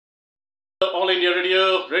All India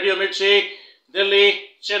Radio, Radio Mirchi, Delhi,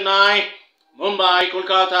 Chennai, Mumbai,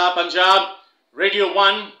 Kolkata, Punjab, Radio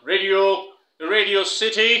 1, Radio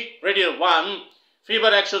City, Radio 1, Fever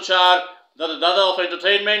 104, the Dada of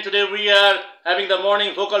Entertainment. Today we are having the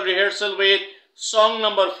morning vocal rehearsal with song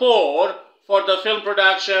number 4 for the film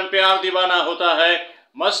production Pyar Deewana Hota Hai,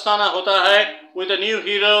 Mastana Hota Hai, with a new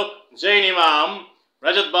hero, Jain Imam.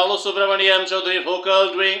 Rajat Balu Subramaniam Chaudhary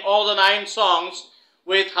vocal, doing all the 9 songs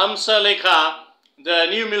with Hamsalekha, the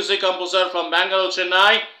new music composer from Bangalore,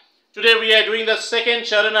 Chennai. Today we are doing the second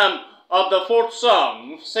charanam of the 4th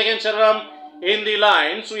song. Second charanam in the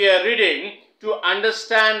lines we are reading to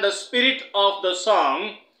understand the spirit of the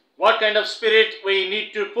song, what kind of spirit we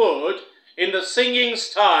need to put in the singing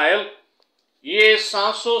style. ये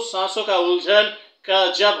सांसों सांसों का उलझन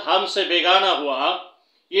का जब हमसे बेगाना हुआ,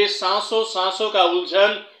 ये सांसों सांसों का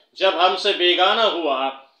उलझन जब हमसे बेगाना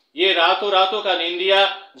हुआ, ये रातों रातों का निंदिया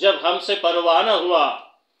जब हमसे परवाना हुआ,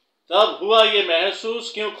 तब हुआ ये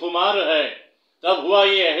महसूस क्यों खुमार है, तब हुआ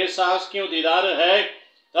ये एहसास क्यों दीदार है,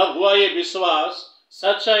 तब हुआ ये विश्वास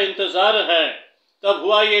सच्चा इंतजार है, तब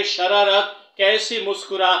हुआ ये शरारत कैसी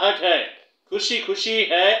मुस्कुराहट है, खुशी खुशी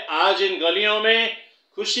है आज इन गलियों में,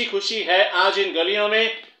 खुशी खुशी है आज इन गलियों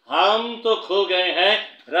में, हम तो खो गए हैं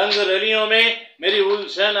रंग रलियों में, मेरी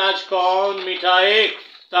उलझन आज कौन मिटाए,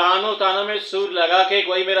 तानों तानों में सुर लगा के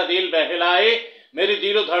कोई मेरा दिल बहलाए, मेरी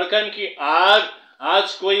दिलो धड़कन की आग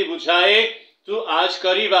आज कोई बुझाए, तू आज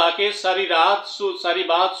करीब आके सारी बात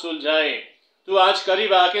सुलझाए, तू आज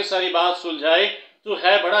करीब आके सारी बात सुलझाए, तू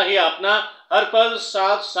है बड़ा ही अपना, हर पल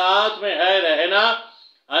साथ साथ में है रहना,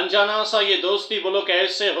 अनजाना सा ये दोस्ती बोलो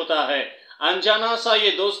कैसे होता है, अनजाना सा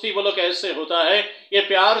ये दोस्ती बोलो कैसे होता है, ये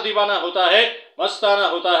प्यार दीवाना होता है, मस्ताना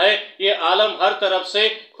होता है, ये आलम हर तरफ से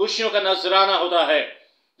खुशियों का नजराना होता है.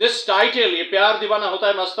 This title, ये प्यार दीवाना होता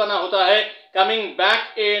है, मस्ताना होता है, coming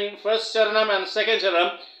back in first charanam and second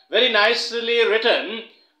charanam, very nicely written.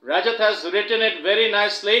 Rajat has written it very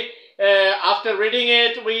nicely. After reading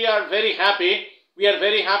it, we are very happy. We are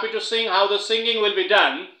very happy to sing how the singing will be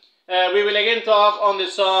done. We will again talk on the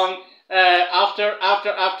song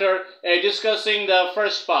after discussing the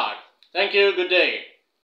first part. Thank you. Good day.